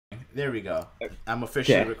There we go. I'm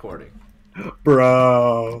officially recording.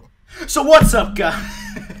 Bro. So what's up, guys?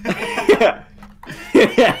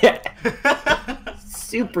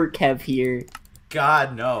 Super Kev here.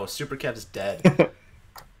 God, no. Super Kev's dead.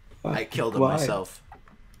 I killed him myself.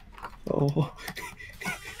 Oh.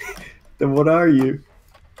 Then what are you?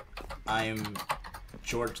 I'm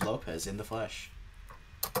George Lopez in the flesh.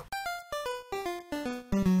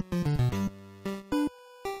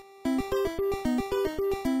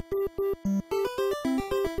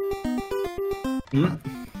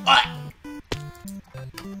 What?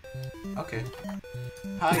 Okay.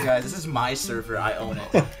 Hi guys, this is my server. I own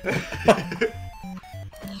it.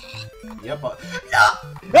 Yep. No!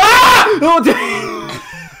 Ah! Oh,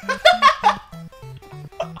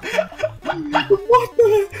 what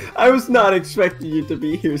the? I was not expecting you to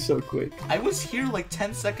be here so quick. I was here like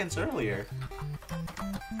 10 seconds earlier.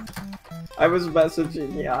 I was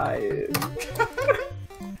messaging you.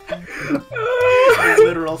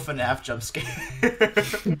 Literal FNAF jump scare.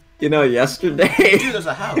 You know, yesterday. Dude, there's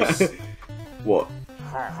a house. What?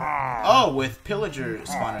 Oh, with pillager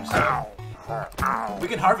spawners. We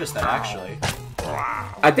can harvest that, actually.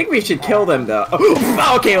 I think we should kill them, though.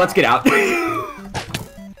 Oh, okay, let's get out.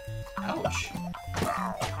 Ouch.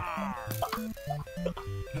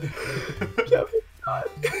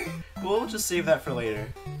 We'll just save that for later.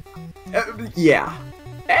 Yeah.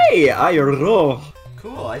 Hey, IRO.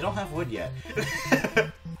 Cool, I don't have wood yet.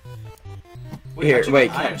 Wait, Here, wait.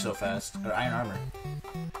 Iron so fast. Or iron armor.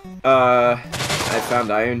 I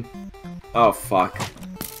found iron. Oh, fuck.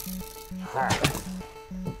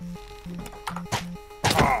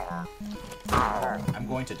 I'm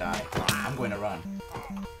going to die. I'm going to run.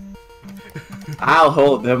 I'll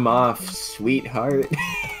hold them off, sweetheart.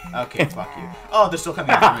 Okay, fuck you. Oh, they're still coming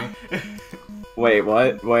after me. Wait,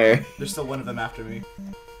 what? Where? There's still one of them after me.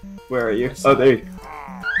 Where are you? Oh, there you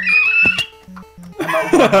I'm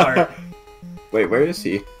at one heart. Wait, where is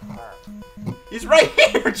he? He's right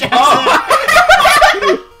here, Jackson!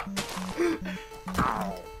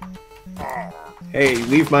 Oh. Hey,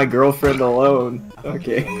 leave my girlfriend alone.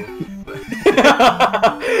 Okay.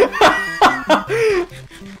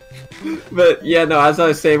 But, yeah, no, as I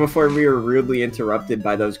was saying before, we were rudely interrupted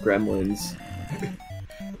by those gremlins.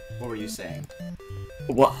 What were you saying?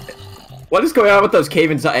 What is going on with those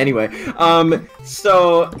cave-ins? Anyway,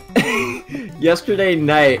 so yesterday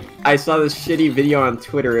night I saw this shitty video on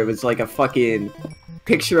Twitter. It was like a fucking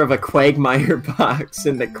picture of a Quagmire box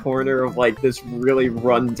in the corner of like this really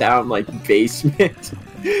run-down like basement,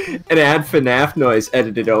 and it had FNAF noise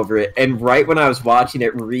edited over it. And right when I was watching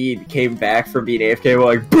it, Reed came back from being AFK, we're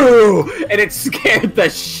like, "Boo!" and it scared the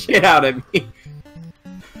shit out of me.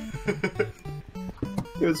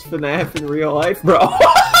 It was FNAF in real life, bro.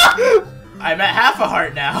 I'm at half a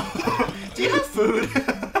heart now. Do you have food?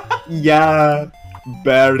 Yeah,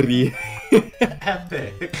 berry.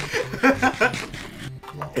 Epic.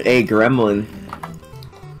 Hey, gremlin.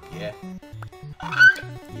 Yeah.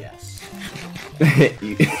 Yes.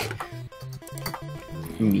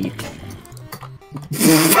 Meat.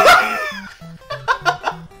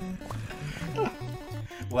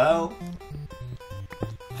 Well.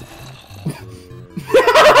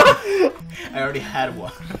 I already had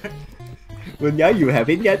one. Well, now you have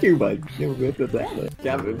it. Got your one.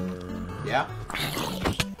 Kevin. Yeah.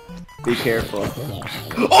 Be careful.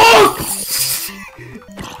 Oh!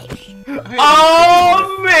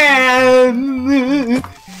 Oh man!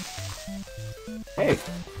 Hey.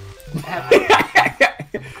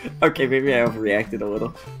 Okay, maybe I overreacted a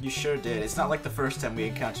little. You sure did. It's not like the first time we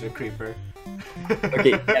encountered a creeper.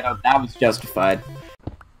 Okay, yeah, no, that was justified.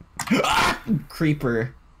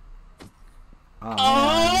 Creeper.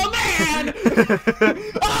 Oh man!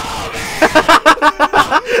 Oh man!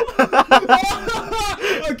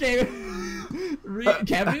 Okay.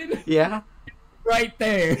 Kevin? Yeah? Right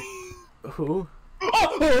there. Who?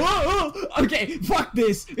 Okay, fuck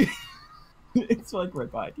this. It's like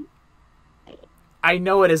right behind you. I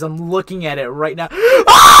know it is. I'm looking at it right now.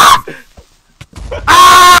 Ah!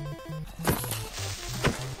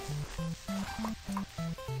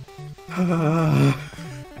 Ah!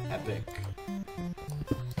 Epic.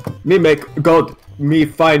 Me make gold. Me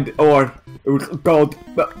find ore. Gold.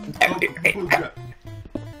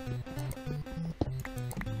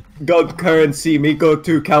 Gold currency. Me go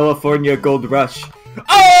to California Gold Rush.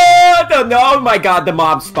 Oh no! Oh my God! The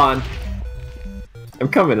mob spawn. I'm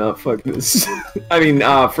coming up. Fuck this. I mean,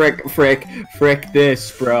 frick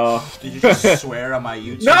this, bro. Did you just swear on my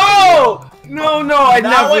YouTube? No! No, no, I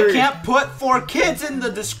now never. I can't put 4 kids in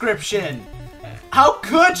the description. How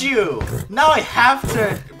could you? Now I have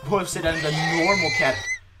to post it under the normal cat.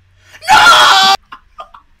 No!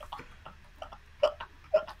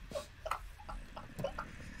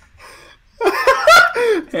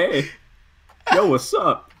 Hey. Yo, what's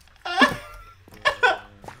up?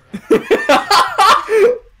 This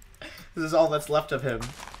is all that's left of him.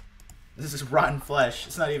 This is rotten flesh.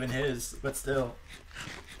 It's not even his, but still.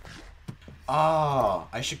 Oh,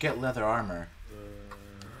 I should get leather armor.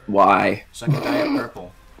 Why? So I can dye it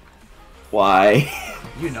purple. Why?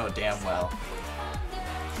 You know damn well.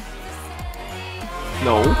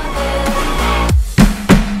 No.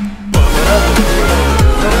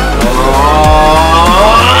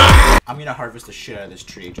 I'm gonna harvest the shit out of this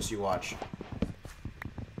tree, just you watch.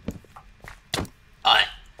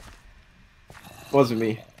 Wasn't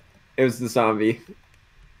me. It was the zombie.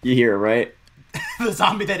 You hear it, right? The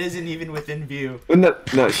zombie that isn't even within view. No,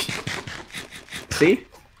 no. See?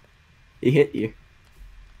 He hit you.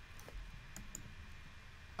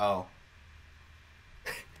 Oh.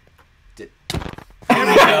 There we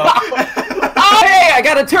go. Oh, hey! I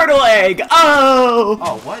got a turtle egg! Oh!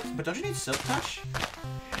 Oh, what? But don't you need silk touch?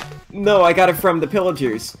 No, I got it from the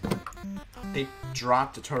pillagers. They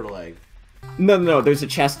dropped a turtle egg. No, no, no, there's a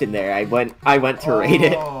chest in there. I went to raid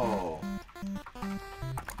it. Oh.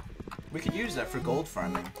 We could use that for gold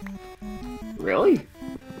farming. Really?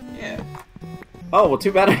 Yeah. Oh, well,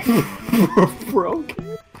 too bad I broke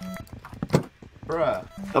it. Bruh.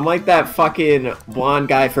 I'm like that fucking blonde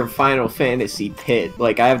guy from Final Fantasy Pit.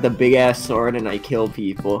 Like, I have the big-ass sword and I kill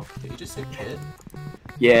people. Did you just say pit?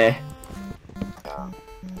 Yeah.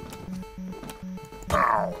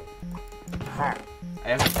 I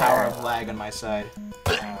have the power of lag on my side.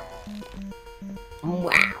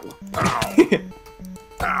 Wow.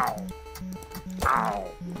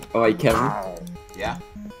 Oh, wait, Kevin? Yeah.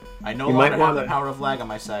 I no You longer might have the wanna- power of lag on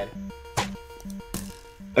my side.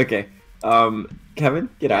 Okay. Kevin,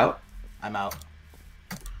 get out. I'm out.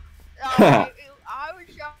 I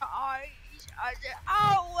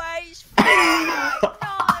always feel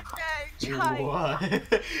like What?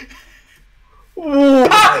 Whoa.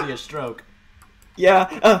 That'd be a stroke. Yeah.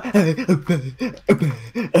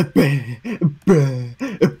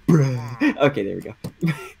 Okay, there we go.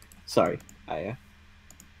 Sorry, I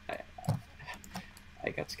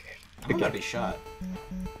got scared. I'm gonna be shot.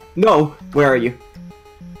 No, where are you?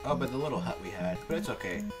 Oh, but the little hut we had. But it's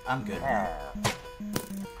okay. I'm good.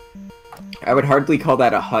 I would hardly call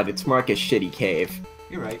that a hut. It's more like a shitty cave.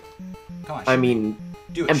 You're right. Come on. I shoot me. mean,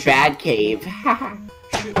 Do it. a shoot bad cave.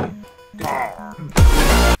 Shoot me. Good job.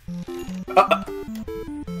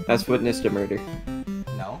 That's witnessed a murder.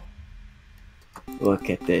 No. Look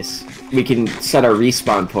at this. We can set a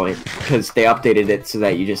respawn point because they updated it so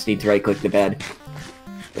that you just need to right-click the bed.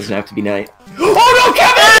 Doesn't have to be night. Oh no,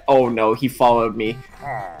 Kevin! Oh no, he followed me.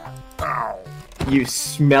 You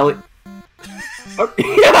smell it.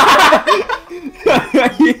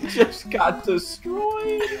 You just got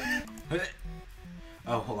destroyed.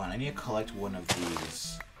 Oh, hold on. I need to collect one of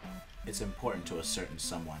these. It's important to a certain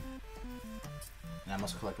someone. And I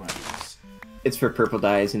must collect one of these. It's for purple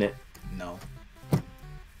dye, isn't it? No.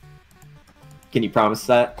 Can you promise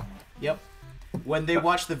that? Yep. When they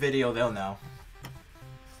watch the video, they'll know.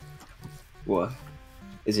 What?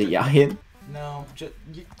 Is it Yahin? No,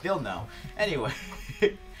 they'll know. Anyway,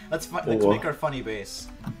 let's Whoa. make our funny base.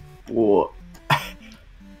 Whoa.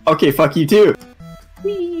 Okay, fuck you too.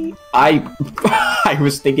 Whee. I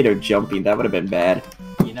was thinking of jumping. That would have been bad.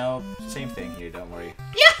 You know, same thing here. Don't worry.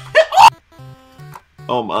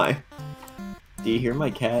 Oh my. Do you hear my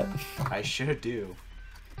cat? I sure do.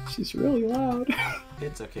 She's really loud.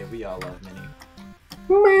 It's okay. We all love Minnie.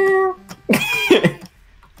 Meow.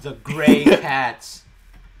 The gray cats.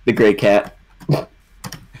 The gray cat.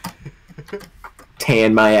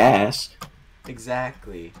 Tan my ass.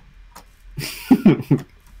 Exactly.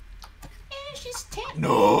 She's tan.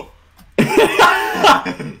 No.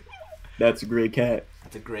 That's a gray cat.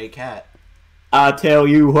 It's a gray cat. I tell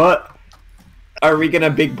you what. Are we gonna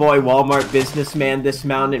big boy Walmart businessman this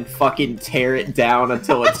mountain and fucking tear it down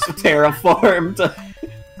until it's terraformed?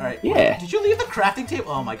 Alright. Yeah. Did you leave the crafting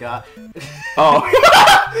table? Oh my god. Oh.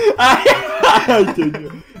 I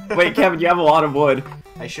did. Wait, Kevin, you have a lot of wood.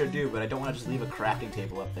 I sure do, but I don't want to just leave a crafting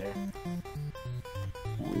table up there.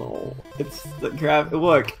 No. It's the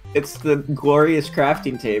look, it's the glorious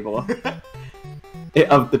crafting table.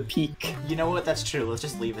 Of the peak. You know what? That's true. Let's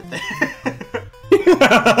just leave it there.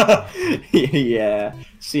 Yeah.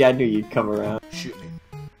 See, I knew you'd come around. Shoot me.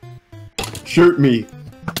 Shoot me.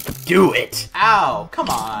 Do it. Ow! Come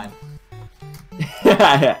on.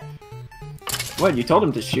 What? You told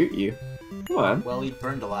him to shoot you. Come on. Well, he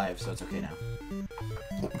burned alive, so it's okay now.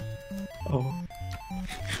 Oh.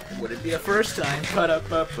 Would it be a first time?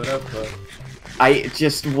 I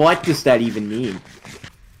just. What does that even mean?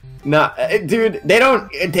 Nah, dude,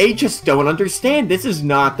 they just don't understand. This is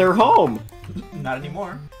not their home. Not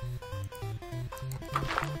anymore.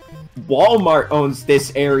 Walmart owns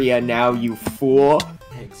this area now, you fool.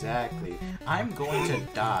 Exactly. I'm going to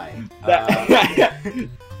die.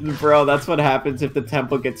 Bro, that's what happens if the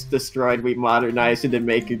temple gets destroyed. We modernize it and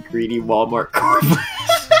make a greedy Walmart corp.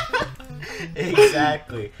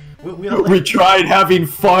 Exactly. We tried having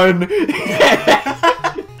fun.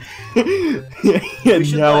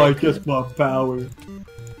 And now I just want power.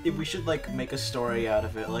 We should like make a story out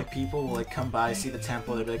of it. Like people will like come by, see the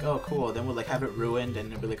temple, they'll be like, "Oh, cool." Then we'll like have it ruined,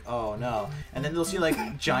 and they'll be like, "Oh no!" And then they'll see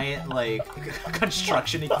like giant like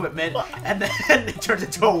construction equipment, and then it turns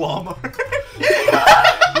into a Walmart.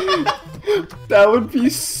 That would be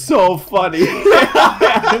so funny.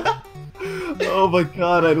 Oh my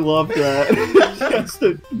god, I love that. Just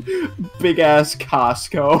a big ass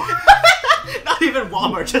Costco. Not even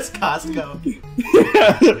Walmart, just Costco.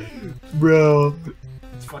 Bro.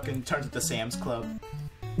 It's fucking turns into Sam's Club.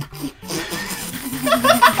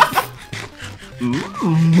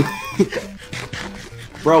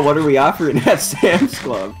 Bro, what are we offering at Sam's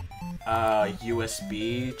Club?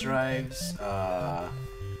 USB drives,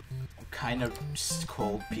 kind of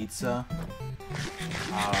cold pizza.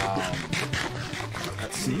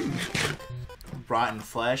 Let's see. Rotten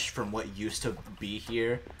flesh from what used to be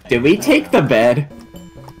here. Did we take the bed?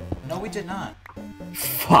 No, we did not.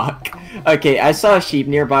 Fuck. Okay, I saw a sheep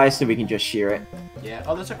nearby, so we can just shear it. Yeah.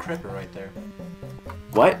 Oh, there's a creeper right there.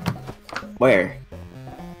 What? Where?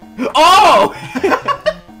 Oh!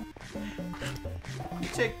 You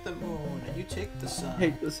take the moon, and you take the sun.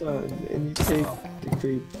 Take the sun, and you take the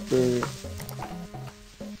creeper.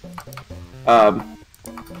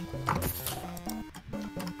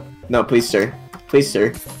 No, please, sir. Please,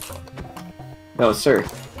 sir. No, sir.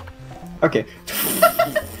 Okay.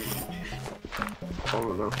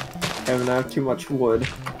 Oh no. Kevin, I have too much wood.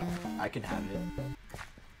 I can have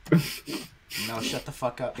it. No, shut the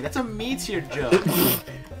fuck up. That's a meteor joke.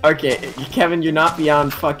 Okay, Kevin, you're not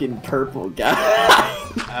beyond fucking purple, guy.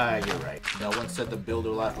 You're right. No one said the builder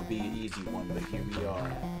life would be an easy one, but here we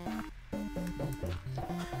are.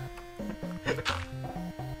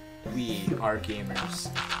 We are gamers.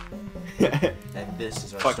 And this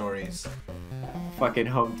is our stories. Fucking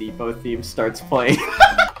Home Depot theme starts playing.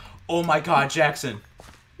 Oh my god, Jackson.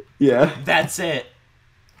 Yeah. That's it.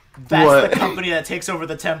 That's what? The company that takes over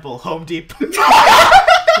the temple, Home Depot.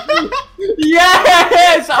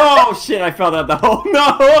 Yes! Oh shit, I fell down the hole.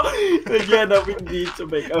 No! Yeah, no, we need to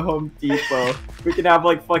make a Home Depot. We can have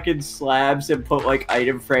like fucking slabs and put like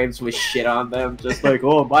item frames with shit on them. Just like,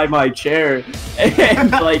 oh, buy my chair.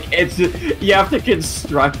 And like, it's, you have to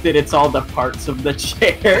construct it. It's all the parts of the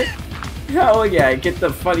chair. Hell yeah, get the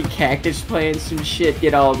funny cactus plants and shit.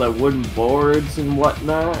 Get all the wooden boards and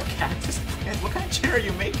whatnot. Cactus plants? What kind of chair are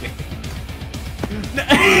you making?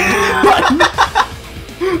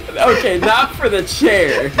 Okay, not for the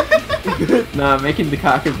chair. Nah, I'm making the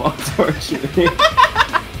cock and ball torture.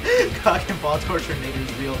 Cock and ball torture-nator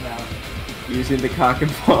is real now. Using the cock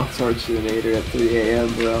and ball torture-nator at 3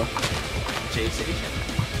 AM, bro. JC.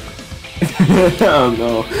 Oh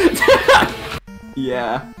no.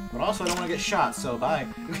 Yeah. But also, I don't want to get shot, so bye.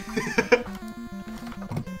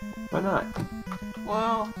 Why not?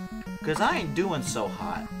 Well, because I ain't doing so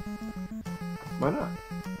hot. Why not?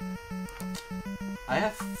 I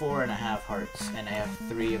have 4.5 hearts, and I have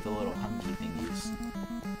 3 of the little hunky thingies.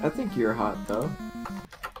 I think you're hot, though.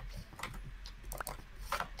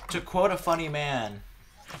 To quote a funny man,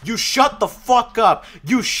 you shut the fuck up!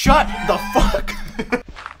 You shut the fuck!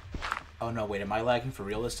 Oh no, wait, am I lagging for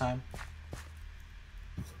real this time?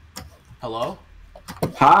 Hello?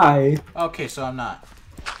 Hi! Okay, so I'm not.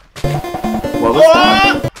 What was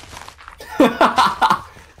that?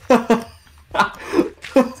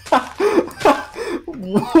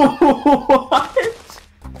 What?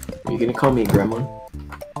 Are you gonna call me a gremlin?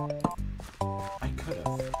 I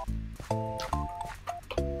could've.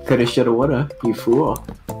 Coulda, shoulda, woulda, you fool.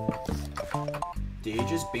 Did you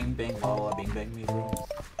just bing bang la la bing bang me, bro?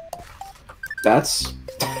 That's...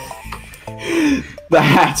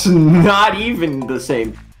 That's not even the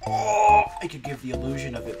same. Oh, I could give the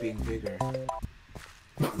illusion of it being bigger.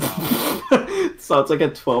 Sounds like a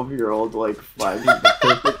 12-year-old, like, finding the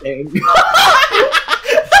perfect angle.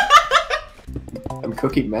 I'm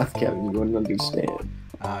cooking meth, Kevin, you wouldn't understand.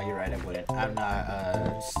 You're right, I wouldn't. I'm not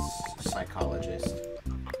a psychologist.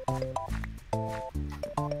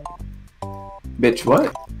 Bitch,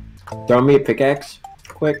 what? Throw me a pickaxe,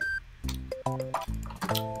 quick.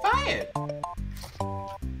 Buy it!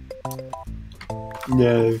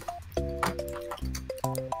 No.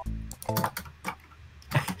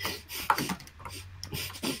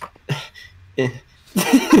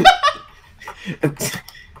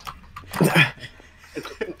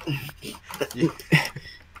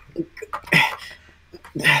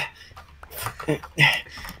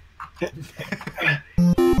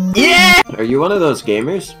 Yeah! Are you one of those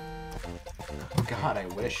gamers? God, I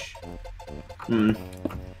wish. Hmm.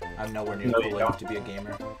 I'm nowhere near No, cool you enough don't. to be a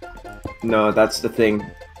gamer. No, that's the thing.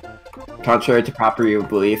 Contrary to popular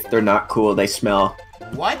belief, they're not cool, they smell.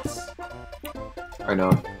 What? I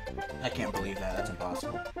know. I can't believe that. That's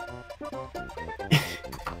impossible.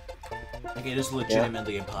 Like, it is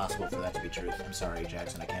legitimately impossible for that to be truth. I'm sorry,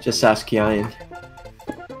 Jackson. I can't. Just believe ask Kian. it.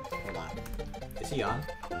 Hold on. Is he on?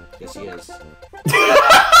 Yes, he is.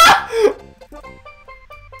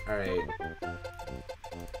 Alright.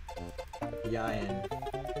 Yayan.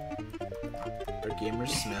 Are gamers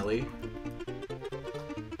smelly?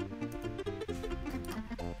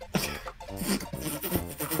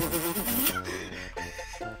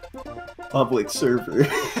 Public server.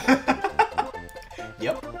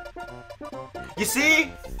 Yep. You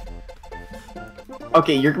see?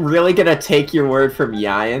 Okay, you're really gonna take your word from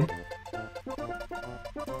Yayan?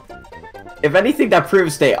 If anything, that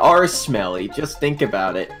proves they are smelly. Just think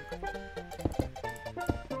about it.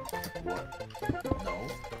 What? No.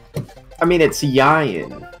 I mean, it's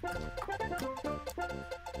Yayan.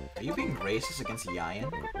 Are you being racist against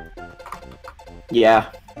Yayan?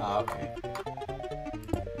 Yeah. Oh, okay.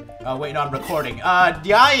 Oh, wait, no, I'm recording.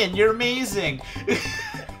 Yayan, you're amazing!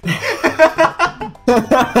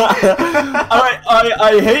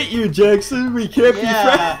 I hate you, Jackson. We can't be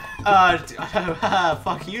friends.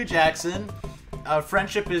 Fuck you, Jackson.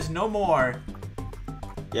 Friendship is no more.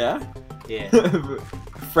 Yeah? Yeah.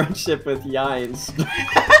 Friendship with Yines.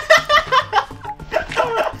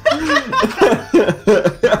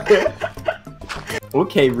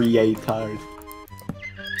 Okay, retard.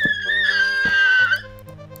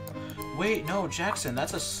 Wait, no, Jackson,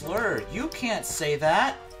 that's a slur. You can't say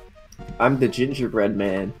that. I'm the gingerbread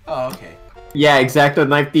man. Oh, okay. Yeah, exactly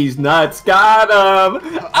like these nuts. Got him!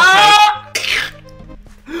 Okay. Ah!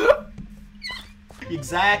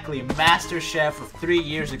 Exactly. Master Chef with 3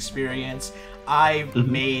 years experience. I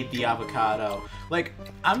made the avocado. Like,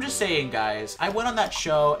 I'm just saying, guys. I went on that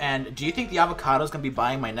show, and do you think the avocado's gonna be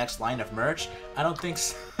buying my next line of merch? I don't think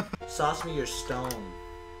so. Sauce me your stone.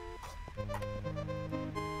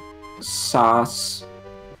 Sauce.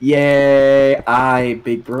 Yay!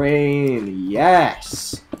 Big brain.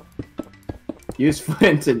 Yes! Use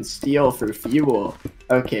flint and steel for fuel.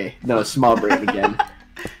 Okay, no, small brain again.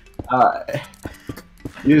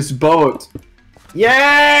 Use boat.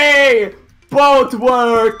 Yay! Boat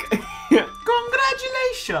work!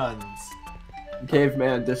 Congratulations!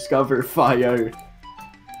 Caveman discover fire.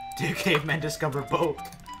 Did caveman discover boat?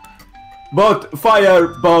 Boat! Fire!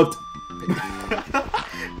 Boat!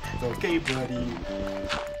 Okay, buddy.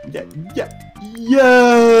 Yeah!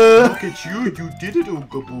 Yeah! Look at you, you did it,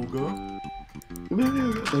 Ooga Booga.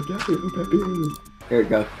 Here we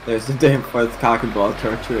go. There's the damn 4th cock and ball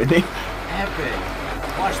torture ending. Epic.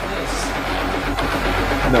 Watch this.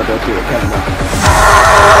 No, don't do it, Kevin.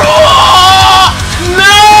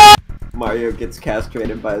 No! Mario gets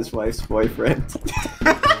castrated by his wife's boyfriend.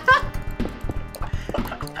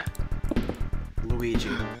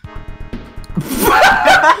 Luigi.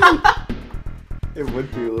 It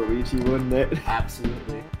would be Luigi, wouldn't it?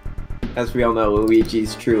 Absolutely. As we all know,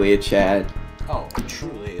 Luigi's truly a Chad. Oh,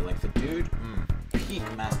 truly. Like the dude, peak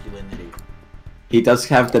masculinity. He does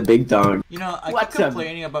have the big dong. You know, I What's keep up?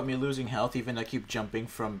 complaining about me losing health even though I keep jumping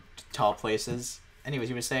from tall places. Anyways,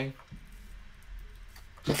 you were saying?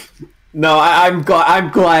 No, I'm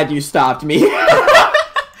glad you stopped me.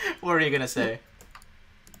 What are you gonna say?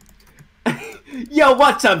 Yo,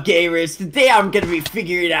 what's up, gamers? Today I'm gonna be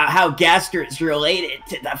figuring out how Gaster is related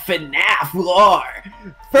to the FNAF lore.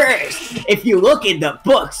 First, if you look in the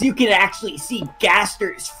books, you can actually see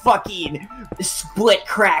Gaster's fucking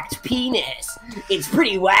split-cracked penis. It's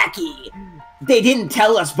pretty wacky. They didn't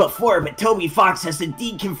tell us before, but Toby Fox has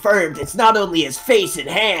indeed confirmed it's not only his face and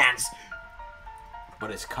hands, But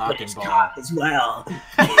it's cock but and his ball. cock as well.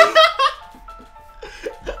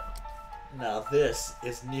 Now this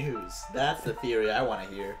is news. That's the theory I want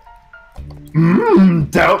to hear.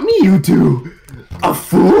 Doubt me, you two. A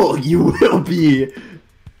fool you will be.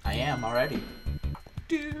 I am already.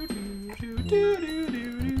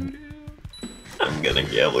 I'm gonna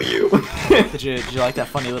yell you. Did you like that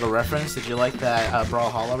funny little reference? Did you like that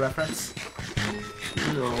Brawlhalla reference?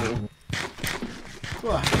 No.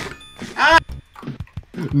 What?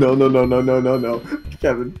 No.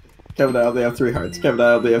 Kevin, I only have 3 hearts. Kevin,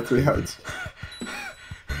 I only have 3 hearts.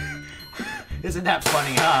 Isn't that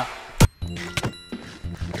funny, huh?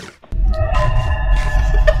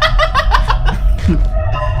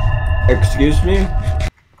 Excuse me?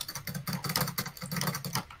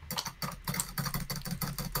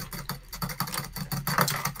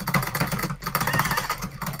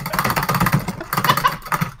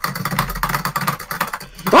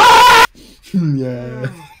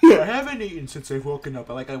 Yeah. I haven't eaten since I've woken up.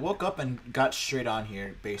 I woke up and got straight on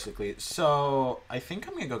here, basically. So I think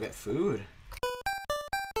I'm gonna go get food.